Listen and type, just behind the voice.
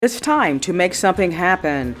It's time to make something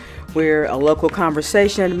happen, where a local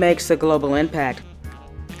conversation makes a global impact.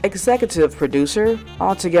 Executive producer,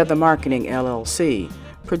 Altogether Marketing LLC.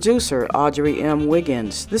 Producer, Audrey M.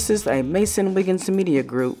 Wiggins. This is a Mason Wiggins Media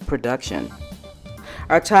Group production.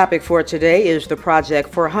 Our topic for today is the Project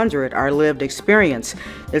 400, Our Lived Experience.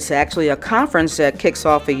 It's actually a conference that kicks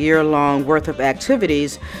off a year-long worth of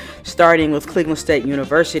activities, starting with Cleveland State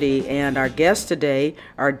University. And our guests today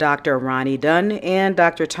are Dr. Ronnie Dunn and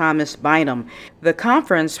Dr. Thomas Bynum. The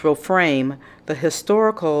conference will frame the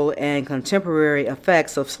historical and contemporary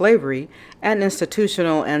effects of slavery and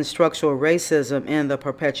institutional and structural racism in the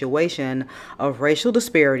perpetuation of racial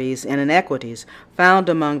disparities and inequities found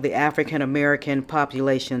among the African American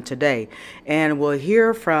population today. And we'll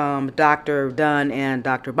hear from Dr. Dunn and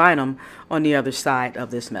Dr. Bynum on the other side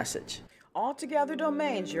of this message. Altogether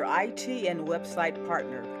Domains, your IT and website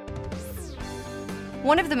partner.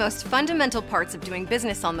 One of the most fundamental parts of doing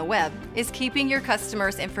business on the web is keeping your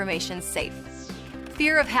customers' information safe.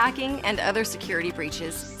 Fear of hacking and other security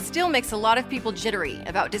breaches still makes a lot of people jittery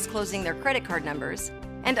about disclosing their credit card numbers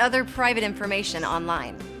and other private information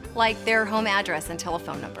online, like their home address and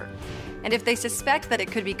telephone number. And if they suspect that it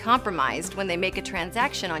could be compromised when they make a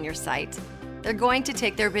transaction on your site, they're going to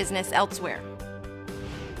take their business elsewhere.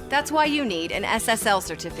 That's why you need an SSL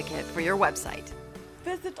certificate for your website.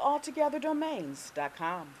 Visit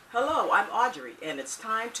altogetherdomains.com. Hello, I'm Audrey, and it's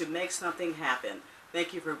time to make something happen.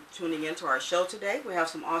 Thank you for tuning in to our show today. We have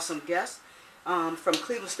some awesome guests from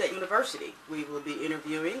Cleveland State University. We will be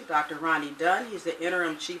interviewing Dr. Ronnie Dunn. He's the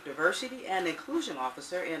Interim Chief Diversity and Inclusion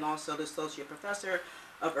Officer and also the Associate Professor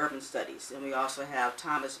of Urban Studies. And we also have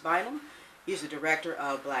Thomas Bynum. He's the Director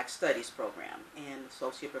of Black Studies Program and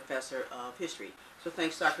Associate Professor of History. So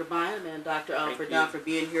thanks, Dr. Bynum and Dr. Dunn for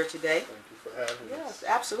being here today. Thank you for having us. Yes,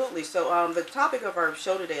 absolutely. So the topic of our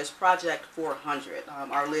show today is Project 400,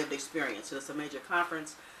 Our Lived Experience. So it's a major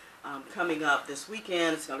conference coming up this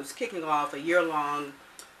weekend. It's kicking off a year-long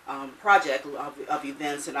project of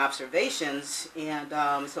events and observations. And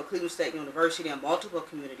so Cleveland State University and multiple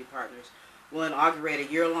community partners will inaugurate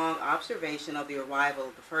a year-long observation of the arrival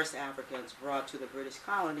of the first Africans brought to the British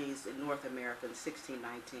colonies in North America in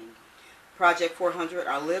 1619. Project 400,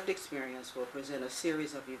 Our Lived Experience, will present a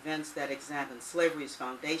series of events that examine slavery's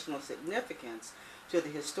foundational significance to the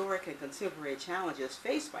historic and contemporary challenges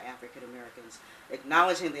faced by African Americans,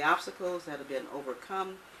 acknowledging the obstacles that have been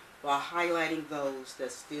overcome while highlighting those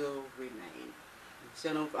that still remain. So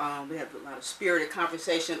we had a lot of spirited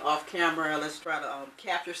conversation off camera. Let's try to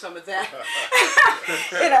capture some of that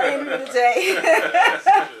in our interview today.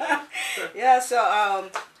 Yeah, so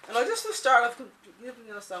just to start off,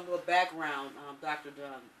 giving us some little background, Dr.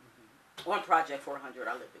 Dunn, on Project 400,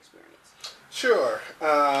 Our Lived Experience. Sure.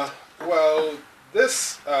 Well,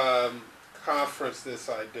 this conference, this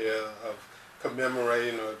idea of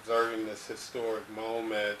commemorating or observing this historic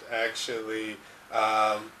moment, actually,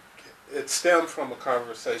 it stemmed from a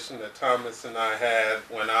conversation that Thomas and I had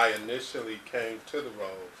when I initially came to the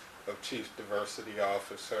role of Chief Diversity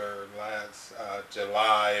Officer last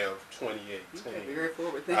July of 2018. Okay, very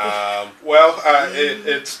forward thinking.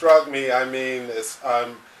 It struck me. I mean,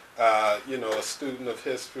 I'm a student of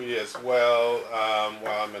history as well.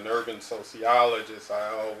 While I'm an urban sociologist,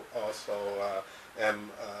 I also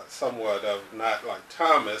am somewhat of, not like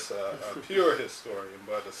Thomas, a pure historian,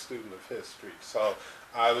 but a student of history. So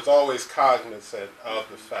I was always cognizant of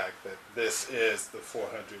the fact that this is the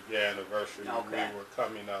 400-year anniversary. Okay. We were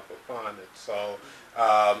coming up upon it. So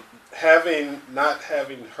not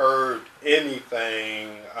having heard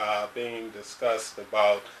anything being discussed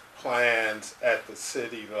about plans at the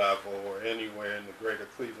city level or anywhere in the greater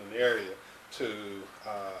Cleveland area to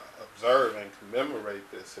observe and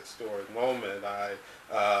commemorate this historic moment, I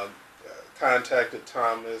contacted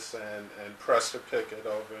Thomas and Prester Pickett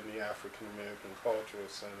over in the African American Cultural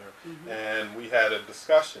Center, and we had a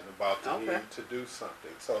discussion about the need to do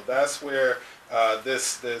something. So that's where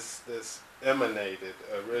this emanated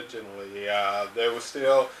originally. There was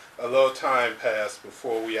still a little time passed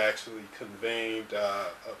before we actually convened a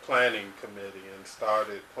planning committee and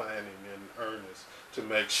started planning in earnest to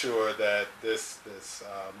make sure that this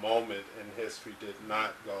moment in history did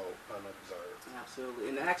not go unobserved. Absolutely,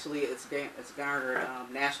 and actually it's garnered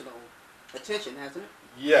national attention, hasn't it?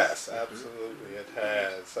 Yes, absolutely, it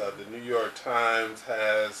has. The New York Times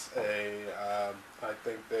has I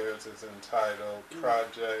think theirs is entitled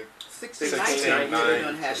Project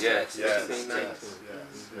 1619.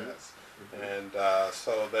 Yes. And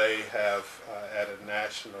so they have, at a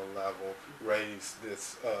national level, raised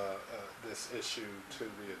this issue to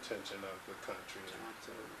the attention of the country.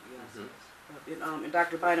 Absolutely, yes. And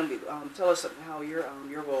Dr. Bynum, tell us how your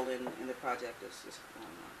role in the project is going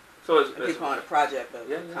on. So I keep calling it a project, but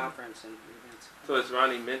yeah. conference and events. So as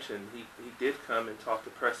Ronnie mentioned, he did come and talk to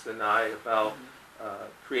Preston and I about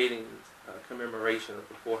creating a commemoration of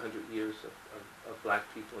the 400 years of black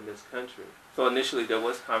people in this country. So initially there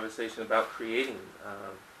was conversation about creating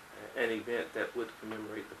an event that would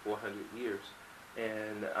commemorate the 400 years.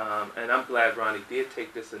 And I'm glad Ronnie did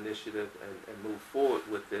take this initiative and move forward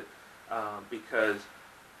with it because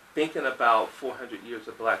thinking about 400 years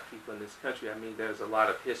of black people in this country, I mean, there's a lot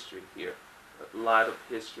of history here, a lot of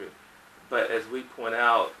history. But as we point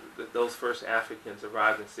out, those first Africans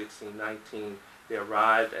arrived in 1619. They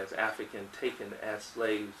arrived as African, taken as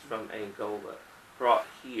slaves from Angola, brought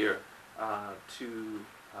here to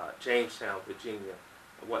Jamestown, Virginia,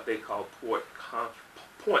 what they call Point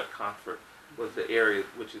Comfort was the area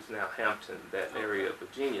which is now Hampton, that area of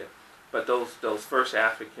Virginia. But those first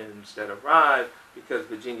Africans that arrived, because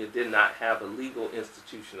Virginia did not have a legal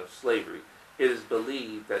institution of slavery, it is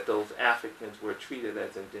believed that those Africans were treated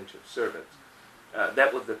as indentured servants.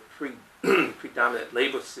 That was the predominant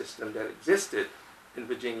labor system that existed in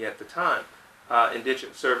Virginia at the time.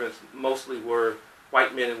 Indentured servants mostly were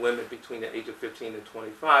white men and women between the age of 15 and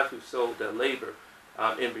 25 who sold their labor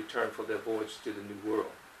in return for their voyage to the New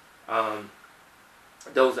World.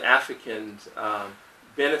 Those Africans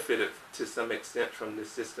benefited to some extent from this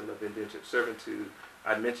system of indentured servitude.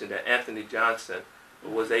 I mentioned that Anthony Johnson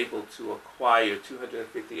was able to acquire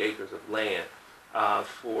 250 acres of land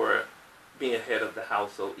for being head of the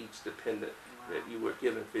household, each dependent. Wow. That you were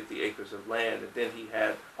given 50 acres of land. And then he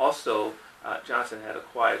had also, Johnson had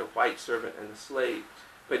acquired a white servant and a slave.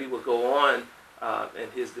 But he would go on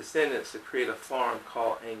and his descendants to create a farm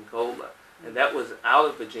called Angola. And that was out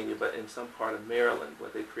of Virginia, but in some part of Maryland where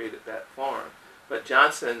they created that farm. But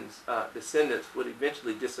Johnson's descendants would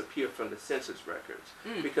eventually disappear from the census records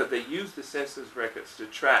because they used the census records to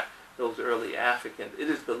track those early Africans. It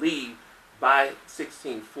is believed by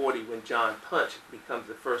 1640, when John Punch becomes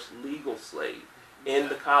the first legal slave in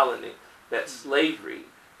the colony, that slavery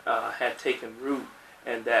had taken root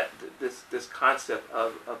and that this concept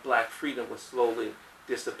of black freedom was slowly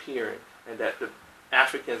disappearing, and that the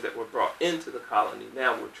Africans that were brought into the colony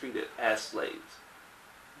now were treated as slaves.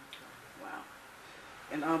 Wow.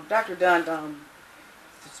 And Dr. Dunn,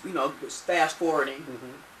 fast forwarding,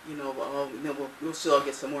 we'll still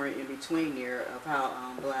get some more in between here of how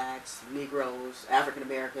blacks, Negroes, African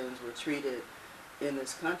Americans were treated in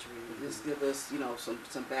this country. Just give us,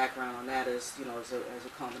 some background on that as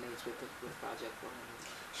it culminates with Project 400.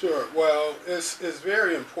 Sure. Well, it's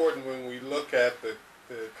very important when we look at the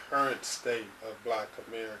current state of black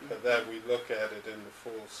America that we look at it in the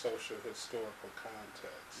full social historical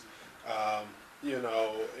context.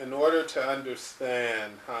 In order to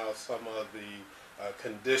understand how some of the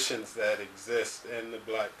conditions that exist in the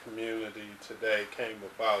black community today came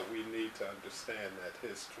about, we need to understand that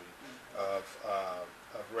history of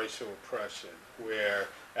racial oppression, where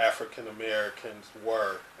African Americans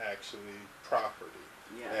were actually property.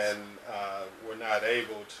 Yes. And were not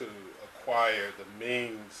able to acquire the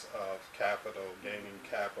means of capital, gaining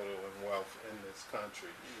capital and wealth in this country.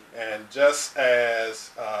 And just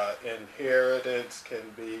as inheritance can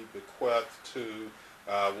be bequeathed to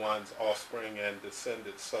one's offspring and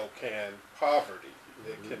descendants, so can poverty.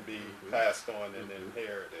 It can be passed on and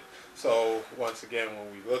inherited. So once again,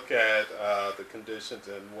 when we look at the conditions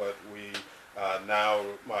in what we now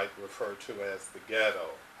might refer to as the ghetto,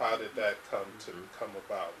 how did that come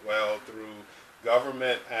about? Well, through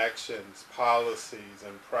government actions, policies,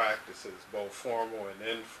 and practices, both formal and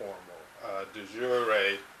informal, de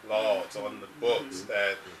jure laws on the books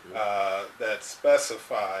that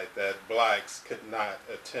specified that blacks could not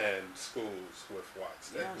attend schools with whites.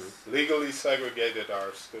 That legally segregated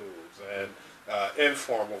our schools, and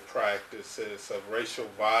informal practices of racial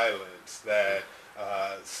violence that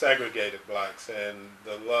segregated blacks and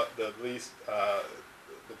the least,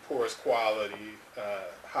 the poorest quality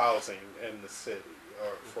housing in the city,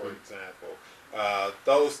 or for example,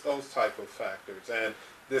 those type of factors. And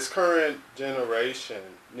this current generation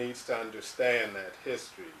needs to understand that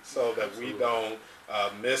history so that we don't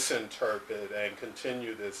misinterpret and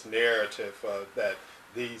continue this narrative that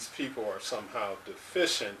these people are somehow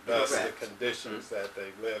deficient, thus the conditions that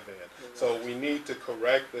they live in. So we need to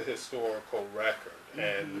correct the historical record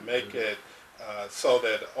and make it so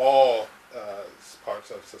that all parts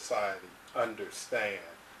of society understand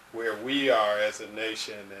where we are as a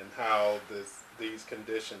nation and how these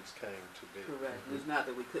conditions came to be. Correct. It's not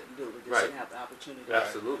that we couldn't do it, we just didn't have the opportunity.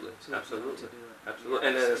 Absolutely. To Absolutely. do it. Absolutely.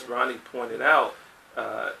 And as Ronnie pointed out,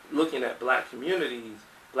 looking at black communities,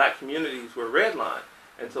 black communities were redlined.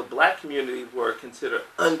 And so black communities were considered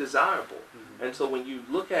undesirable. And so when you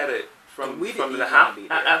look at it from the house,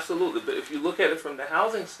 absolutely. But if you look at it from the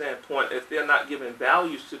housing standpoint, if they're not giving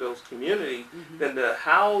values to those communities, then the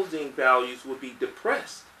housing values will be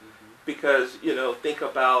depressed. Because, you know, think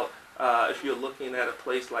about if you're looking at a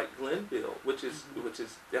place like Glenville, which is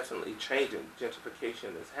definitely changing,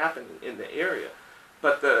 gentrification is happening in the area.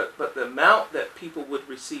 But the amount that people would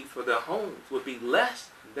receive for their homes would be less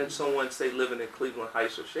than someone, say, living in Cleveland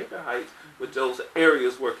Heights or Shaker Heights, which those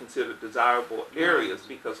areas were considered desirable areas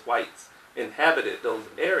because whites inhabited those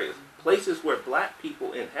areas. Places where black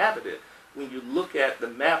people inhabited, when you look at the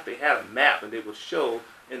map, they had a map and they would show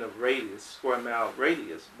in a radius, square mile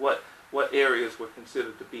radius, what areas were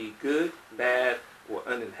considered to be good, bad, or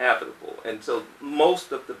uninhabitable. And so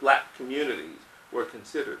most of the black communities were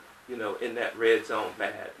considered, you know, in that red zone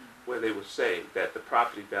bad, where they would say that the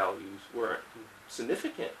property values weren't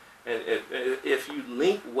significant. And if you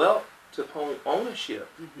link wealth to home ownership,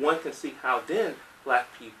 one can see how then black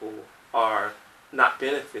people are not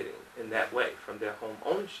benefiting in that way from their home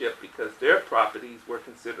ownership, because their properties were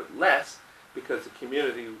considered less because the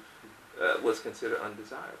community was considered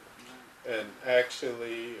undesirable. And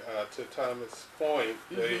actually, to Thomas' point,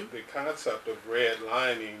 the concept of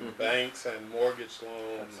redlining, banks and mortgage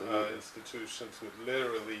loan institutions would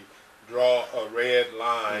literally draw a red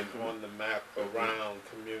line on the map around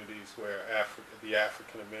communities where the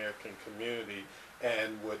African American community,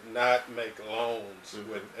 and would not make loans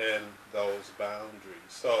within those boundaries.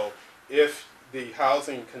 So if the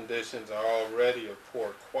housing conditions are already of poor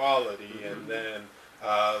quality, and then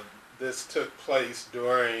this took place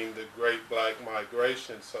during the Great Black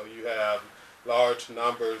Migration, so you have large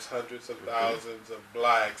numbers, hundreds of thousands of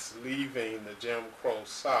blacks leaving the Jim Crow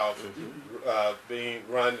South,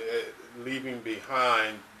 leaving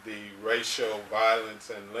behind the racial violence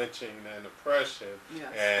and lynching and oppression,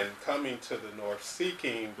 and coming to the North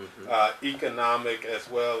seeking economic as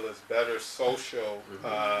well as better social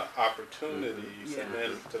opportunities, and then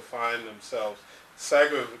to find themselves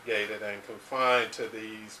segregated and confined to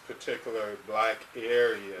these particular black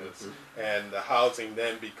areas, and the housing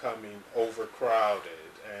then becoming overcrowded,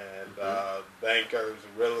 and bankers,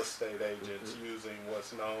 real estate agents using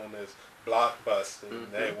what's known as blockbusting.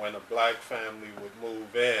 When a black family would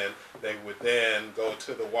move in, they would then go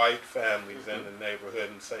to the white families in the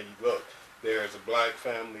neighborhood and say, look, there's a black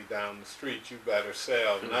family down the street, you better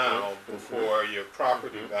sell now before your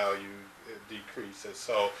property value decreases.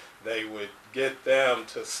 So they would get them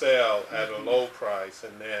to sell at a low price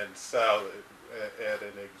and then sell it at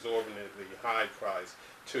an exorbitantly high price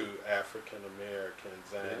to African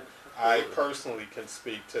Americans. And I personally can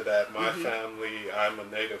speak to that. My family, I'm a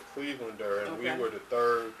native Clevelander, and we were the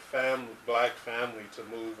third black family to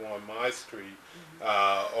move on my street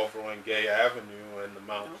over on Gay Avenue in the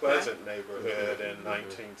Mount Pleasant neighborhood in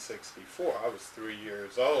 1964. I was 3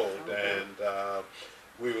 years old, and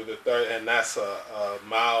we were the third, and that's a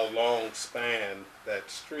mile-long span, that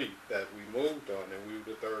street that we moved on, and we were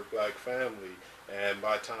the third black family. And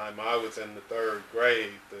by the time I was in the third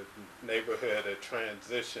grade, the neighborhood had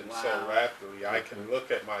transitioned so rapidly. I can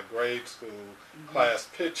look at my grade school class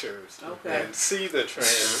pictures and see the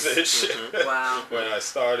transition. When I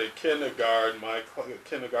started kindergarten, my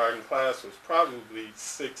kindergarten class was probably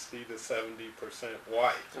 60 to 70%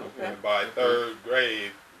 white. And by third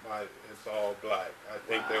grade, it's all black. I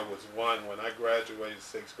think there was one, when I graduated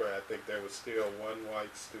 6th grade, I think there was still one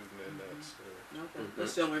white student in that school.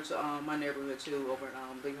 It's similar to my neighborhood too, over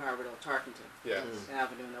at Lee Harvard on Tarkington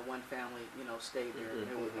Avenue, and that one family, you know, stayed there.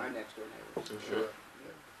 They were our next door neighbors.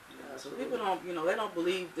 So people don't, you know, they don't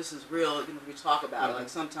believe this is real. You know, we talk about it. Like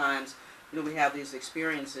sometimes, you know, we have these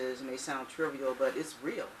experiences and they sound trivial, but it's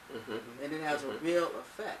real, and it has a real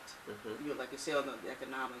effect. You know, like you say, on the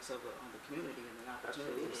economics of the community and the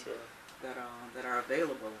opportunities that are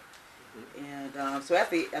available. And so at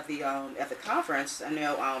the conference, I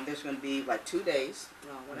know there's going to be like 2 days,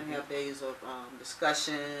 1.5 days of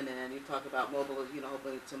discussion, and you talk about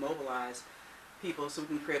to mobilize people so we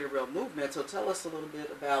can create a real movement. So tell us a little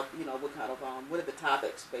bit about, you know, what are the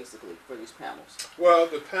topics basically for these panels? Well,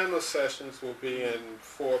 the panel sessions will be in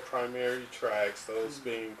 4 primary tracks, those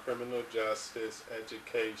being criminal justice,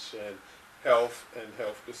 education, health and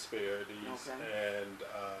health disparities, and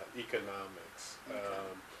economics.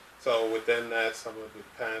 So within that, some of the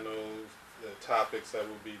panels, the topics that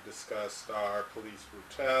will be discussed are police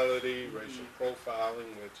brutality, racial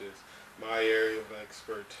profiling, which is my area of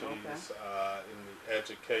expertise, in the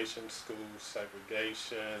education, school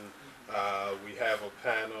segregation. We have a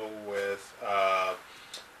panel with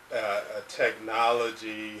a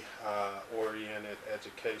technology-oriented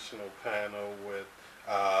educational panel with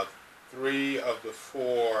 3 of the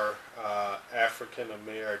 4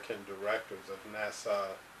 African-American directors of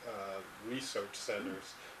NASA research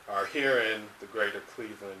centers are here in the greater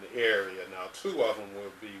Cleveland area. Now 2 of them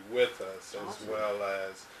will be with us, as well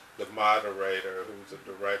as the moderator, who's a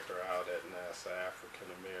director out at NASA,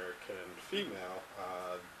 African-American female,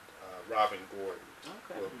 Robin Gordon,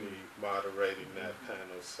 will be moderating that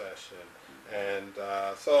panel session. And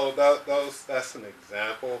so that's an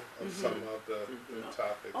example of some of the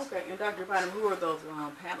topics. Okay, and Dr. Bynum, who are those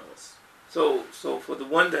panelists? So for the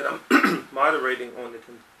one that I'm moderating on the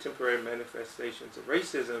contemporary manifestations of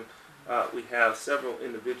racism, we have several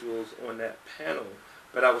individuals on that panel.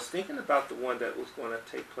 But I was thinking about the one that was going to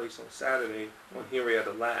take place on Saturday on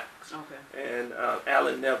Henrietta Lacks. Okay. And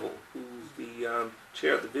Alan Neville, who's the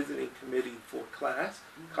chair of the visiting committee for class,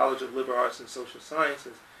 College of Liberal Arts and Social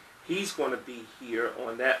Sciences. He's going to be here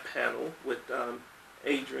on that panel with Dr.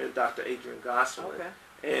 Adrian Gosselin. Okay.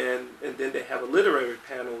 And then they have a literary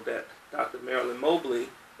panel that Dr. Marilyn Mobley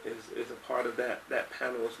is a part of that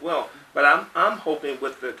panel as well. But I'm hoping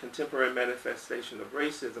with the contemporary manifestation of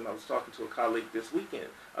racism, I was talking to a colleague this weekend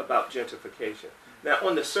about gentrification. Now,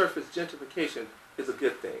 on the surface, gentrification is a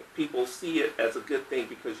good thing. People see it as a good thing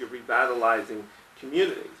because you're revitalizing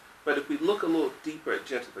communities. But if we look a little deeper at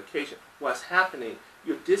gentrification, what's happening,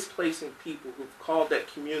 you're displacing people who've called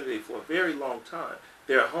that community for a very long time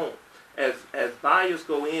their home. As buyers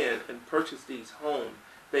go in and purchase these homes,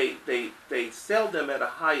 they sell them at a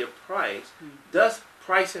higher price, thus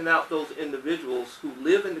pricing out those individuals who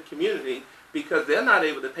live in the community because they're not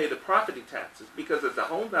able to pay the property taxes. Because as the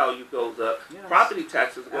home value goes up, property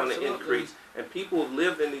taxes are going to increase, and people who've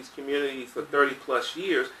lived in these communities for 30 plus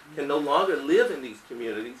years can no longer live in these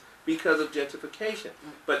communities because of gentrification.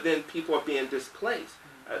 But then people are being displaced.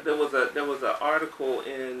 There was an article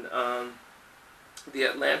in the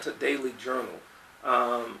Atlanta Daily Journal,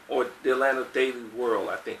 or the Atlanta Daily World,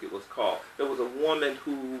 I think it was called. There was a woman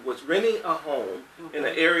who was renting a home in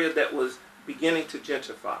an area that was beginning to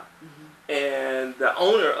gentrify. And the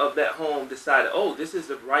owner of that home decided, oh, this is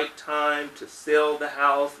the right time to sell the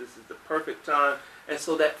house. This is the perfect time. And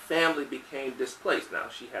so that family became displaced. Now,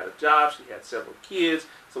 she had a job. She had several kids.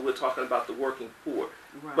 So we're talking about the working poor.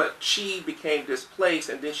 Right. But she became displaced,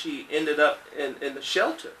 and then she ended up in the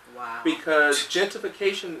shelter. Wow. Because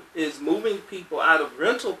gentrification is moving people out of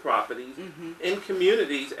rental properties in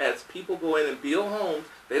communities. As people go in and build homes,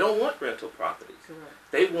 they don't want rental properties. Correct.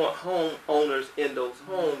 They want home owners in those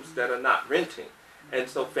homes that are not renting. And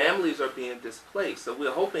so families are being displaced. So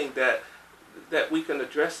we're hoping that we can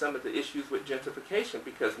address some of the issues with gentrification,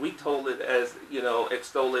 because we told it as,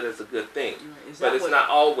 extol it as a good thing. But it's not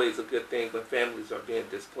always a good thing when families are being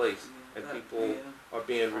displaced and people are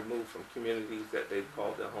being removed from communities that they've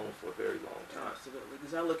called their home for a very long time. Absolutely.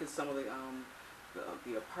 Because I look at some of the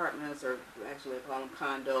apartments, or actually they call them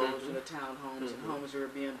condos, and the townhomes and homes that are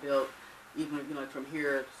being built, even from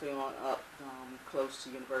here, say on up close to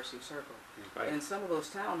University Circle. Right. And some of those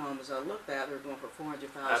townhomes I looked at, they're going for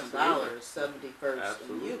 $400,000, 71st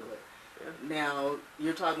and Euclid. Yeah. Now,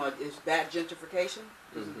 you're talking about, is that gentrification?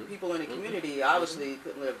 Because people in the community obviously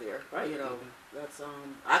couldn't live there. Right. That's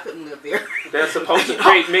I couldn't live there. They're supposed to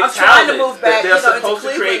create mixed housing. I'm trying to move back, they're supposed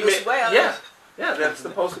into to Cleveland create as well. Yeah, that's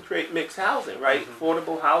supposed to create mixed housing, right?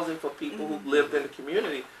 Affordable housing for people who've lived in the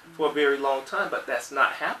community for a very long time, but that's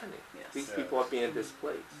not happening. These people are being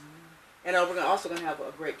displaced. And we're also going to have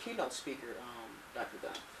a great keynote speaker, Dr.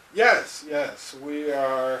 Dunn. Yes. We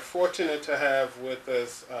are fortunate to have with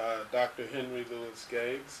us Dr. Henry Louis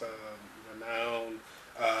Gates, renowned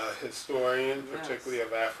historian, particularly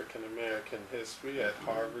of African American history at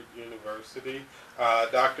Harvard University.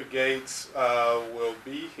 Dr. Gates will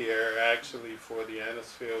be here actually for the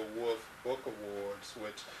Anisfield Wolf Book Awards,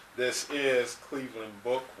 which this is Cleveland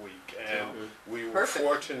Book Week, and we were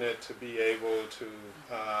fortunate to be able to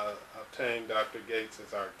obtain Dr. Gates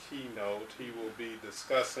as our keynote. He will be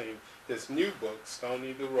discussing his new book,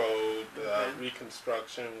 Stony the Road,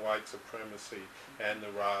 Reconstruction, White Supremacy, and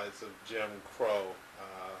the Rise of Jim Crow.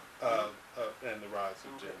 And the Rise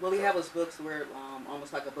of Jim Crow. Will he have his books where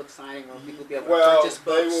almost like a book signing, or people be able to purchase books?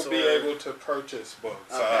 Well, they will be able to purchase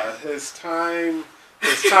books. His time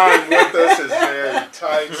with us is very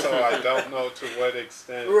tight, so I don't know to what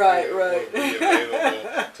extent he will be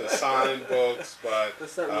available to sign books. But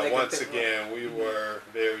once again, we were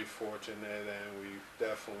very fortunate, and we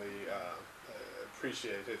definitely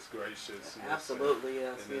appreciate his graciousness. Absolutely,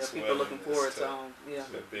 yes. People looking forward to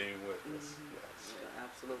being with us. Yes. Yeah,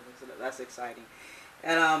 absolutely. So that's exciting.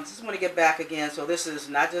 And just want to get back again. So this is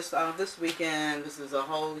not just this weekend. This is a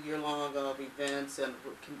whole year long of events and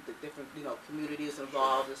the different communities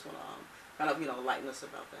involved. Just want to kind of enlighten us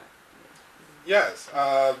about that. Yes,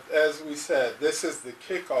 as we said, this is the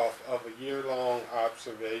kickoff of a year-long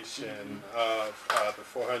observation of the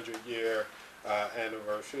 400-year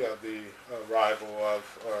anniversary of the arrival of,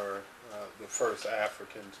 the first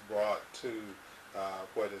Africans brought to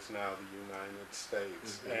what is now the United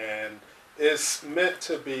States. And it's meant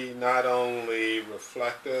to be not only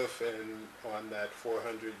reflective on that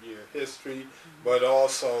 400-year history, but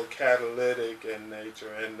also catalytic in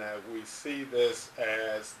nature, in that we see this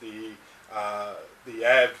as the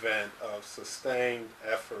advent of sustained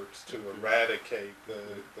efforts to eradicate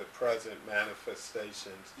the present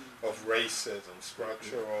manifestations of racism,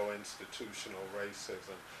 structural, institutional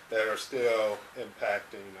racism, that are still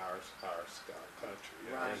impacting our country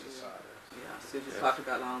and our society. Yeah, so you talked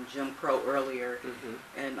about Jim Crow earlier,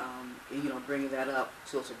 and bringing that up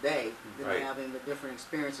till today, having the different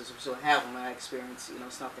experiences we still have. When I experienced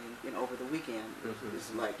something over the weekend,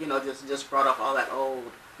 it's like just brought up all that old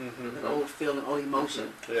feeling, old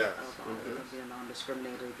emotion of being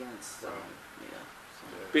discriminated against.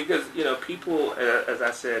 Because people, as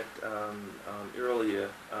I said earlier,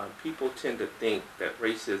 people tend to think that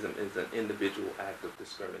racism is an individual act of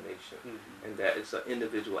discrimination, and that it's an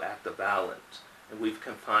individual act of violence, and we've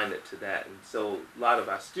confined it to that. And so a lot of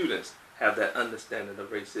our students have that understanding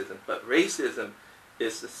of racism, but racism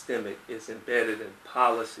is systemic. It's embedded in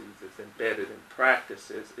policies. It's embedded in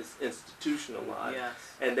practices. It's institutionalized,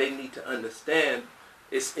 and they need to understand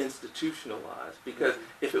it's institutionalized, because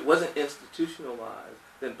if it wasn't institutionalized,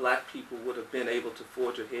 then black people would have been able to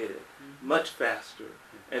forge ahead much faster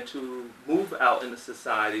and to move out in a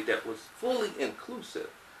society that was fully inclusive.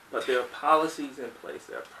 But there are policies in place,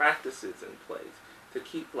 there are practices in place to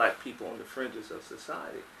keep black people on the fringes of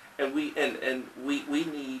society. And we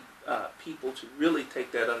need people to really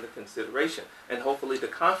take that under consideration. And hopefully the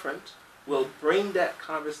conference will bring that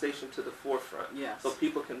conversation to the forefront, so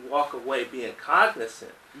people can walk away being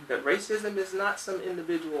cognizant that racism is not some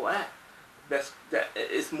individual act. That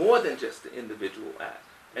it's more than just the individual act.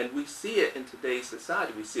 And we see it in today's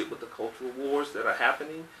society. We see it with the cultural wars that are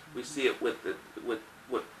happening. We see it with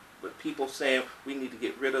people saying we need to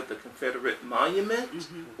get rid of the Confederate monument.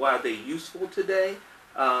 Why are they useful today?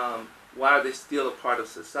 Why are they still a part of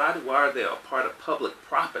society? Why are they a part of public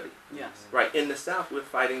property? Right, in the South, we're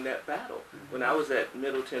fighting that battle. When I was at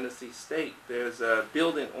Middle Tennessee State, there's a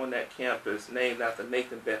building on that campus named after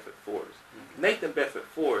Nathan Bedford Forrest. Nathan Bedford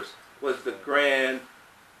Forrest was the grand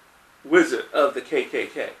wizard of the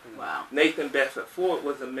KKK. Wow. Nathan Bedford Forrest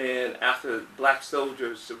was a man, after black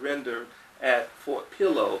soldiers surrendered at Fort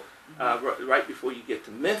Pillow, right before you get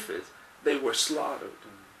to Memphis, they were slaughtered.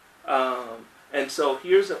 And so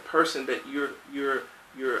here's a person that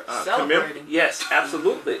you're celebrating. Yes,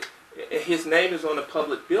 absolutely. His name is on a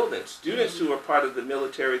public building. Students who are part of the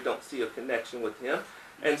military don't see a connection with him.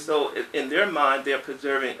 And so in their mind, they're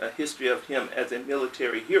preserving a history of him as a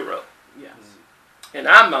military hero. Yes. In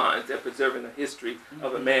our minds, they're preserving a history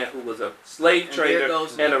of a man who was a slave trader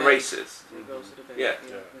and a racist. There goes the debate. Yeah.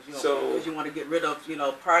 Because you want to get rid of,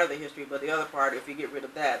 part of the history, but the other part, if you get rid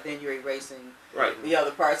of that, then you're erasing the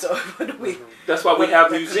other part. So that's why we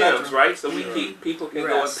have museums, right? So people can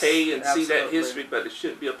go and pay and see that history, but it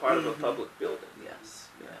shouldn't be a part of a public building. Yes.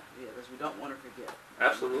 Because we don't want to forget.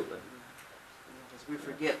 Absolutely. If we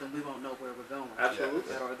forget, then we won't know where we're going.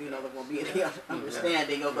 Absolutely. Or there won't be any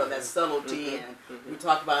understanding of that subtlety. And we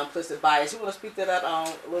talked about implicit bias. You want to speak to that a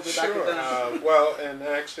little bit, Dr. Dunn? Well, and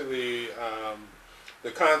actually,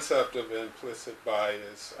 the concept of implicit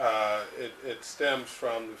bias, it stems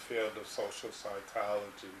from the field of social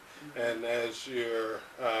psychology. And as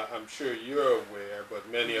I'm sure you're aware, but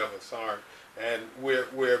many of us aren't, and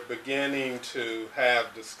we're beginning to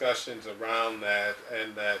have discussions around that,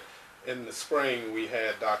 and that in the spring we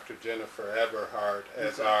had Dr. Jennifer Eberhardt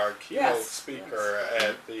as our keynote speaker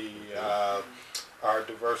at our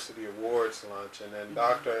Diversity Awards luncheon. And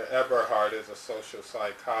Dr. Eberhardt is a social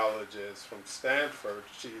psychologist from Stanford.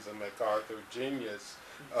 She's a MacArthur Genius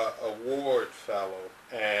Award fellow,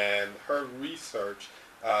 and her research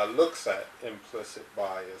looks at implicit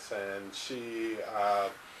bias, and she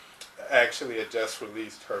actually had just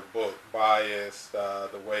released her book, Bias,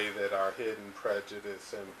 the way that our hidden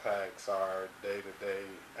prejudice impacts our day-to-day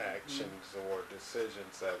actions or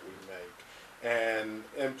decisions that we make. And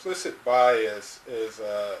implicit bias is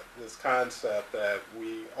this concept that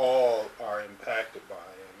we all are impacted by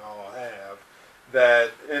and all have,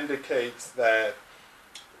 that indicates that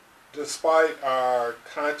despite our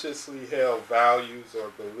consciously held values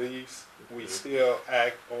or beliefs, we still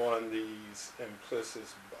act on these implicit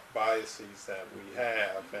biases that we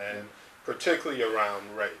have, and particularly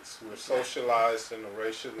around race. We're socialized in a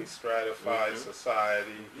racially stratified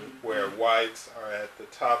society where whites are at the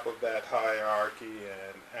top of that hierarchy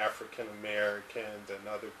and African Americans and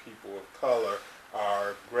other people of color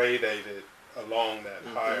are gradated along that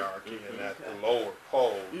hierarchy, and at the lower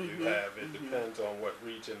pole you have, it depends on what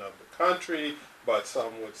region of the country, but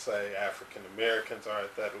some would say African Americans are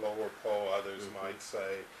at that lower pole, others might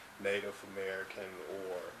say Native American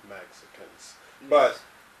or Mexicans. But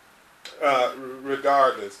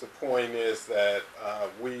regardless, the point is that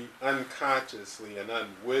we unconsciously and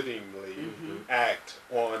unwittingly act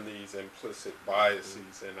on these implicit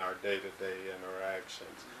biases in our day-to-day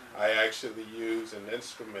interactions. I actually use an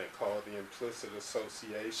instrument called the implicit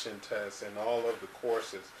association test in all of the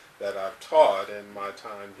courses that I've taught in my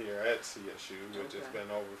time here at CSU, which has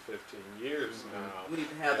been over 15 years now. We need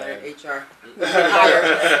to have that in HR.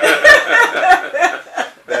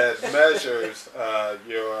 That measures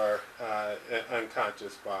your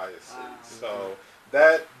unconscious biases. So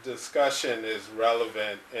that discussion is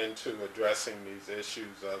relevant into addressing these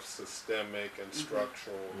issues of systemic and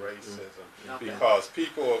structural racism, because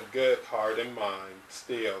people of good heart and mind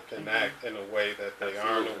still can act in a way that they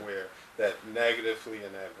aren't aware, that negatively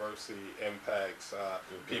and adversely impacts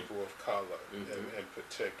people of color in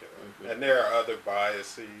particular. And there are other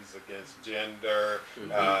biases against gender,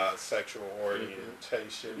 sexual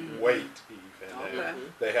orientation, weight even. And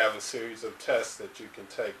they have a series of tests that you can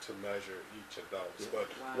take to measure each of those. But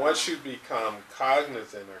once you become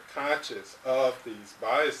cognizant or conscious of these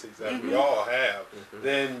biases that we all have,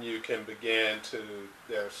 then you can begin to,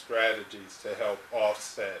 there are strategies to help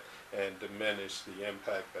offset and diminish the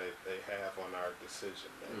impact that they have on our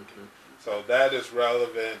decision making. So that is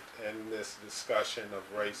relevant in this discussion of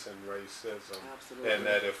race and racism. Absolutely. And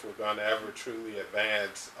that if we're going to ever truly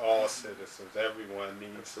advance all citizens, everyone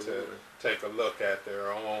needs to take a look at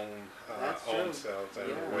their own selves and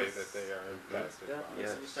the way that they are impacted by it.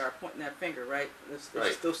 So we start pointing that finger, right? It's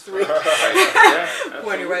Right. those three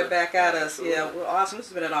pointing right back at us. Absolutely. Yeah, well, awesome. This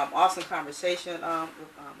has been an awesome conversation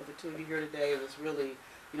with the two of you here today. It was really,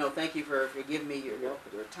 thank you for giving me your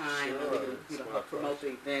time and help promote the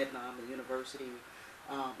event and the university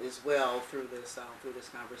as well through this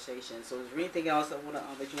conversation. So, is there anything else that you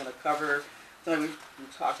want to cover? So we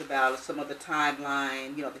talked about some of the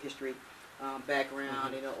timeline, the history,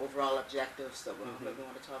 background, overall objectives that we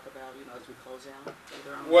want to talk about, as we close out.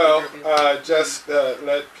 Well, just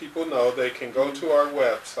let people know they can go to our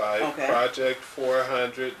website,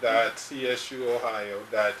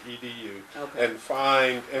 project400.csuohio.edu, and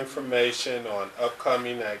find information on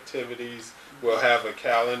upcoming activities. We'll have a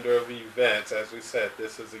calendar of events. As we said,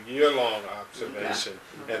 this is a year-long observation,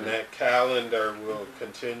 and that calendar will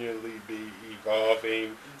continually be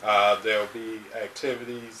evolving. There'll be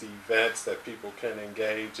activities, events that people can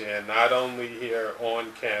engage in, not only here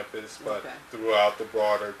on campus, but throughout the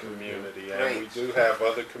broader community. And we do have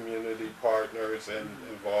other community partners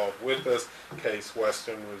involved with us. Case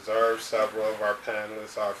Western Reserve, several of our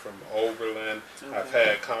panelists are from Oberlin. I've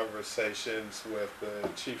had conversations with the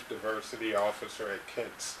Chief Diversity Officer at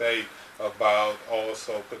Kent State about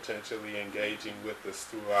also potentially engaging with us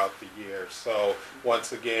throughout the year. So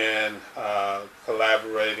once again,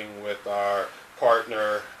 collaborating with our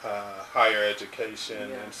partner higher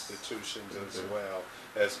education institutions as well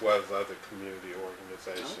as other community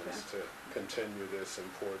organizations to continue this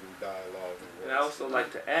important dialogue. And I also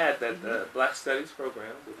like to add that the Black Studies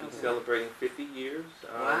program will be celebrating 50 years.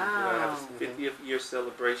 We're going to have a 50th year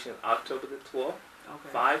celebration October the 12th,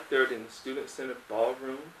 5:30 in the Student Center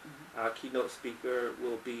Ballroom. Our keynote speaker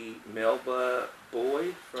will be Melba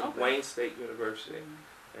Boyd from Wayne State University.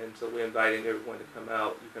 And so we're inviting everyone to come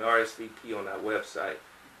out. You can RSVP on our website,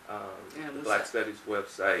 the Black Studies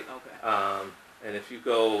website. And if you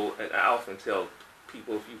go, and I often tell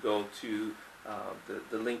people, if you go to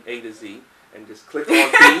the link A to Z and just click on B,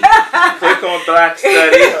 click on Black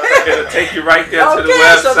Studies, it'll take you right there to the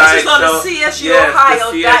website. So this is on the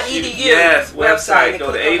CSUOhio.edu website.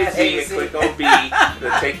 Go to A to Z and click on B.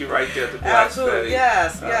 It'll take you right there to Black Studies.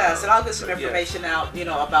 Yes. And I'll get some information out,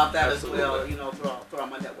 about that as well, through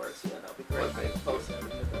my networks. Yeah, that'll be great. Post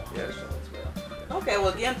everything as well. Okay, well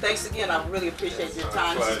again, thanks again. I really appreciate your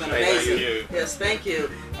time. This has been amazing. Yes, thank you.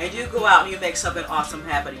 And you go out and you make something awesome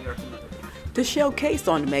happen in your community. To showcase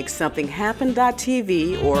on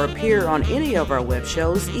MakeSomethingHappen.tv or appear on any of our web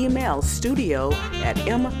shows, email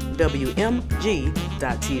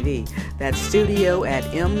studio@mwmg.tv. That's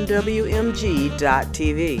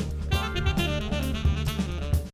studio@mwmg.tv.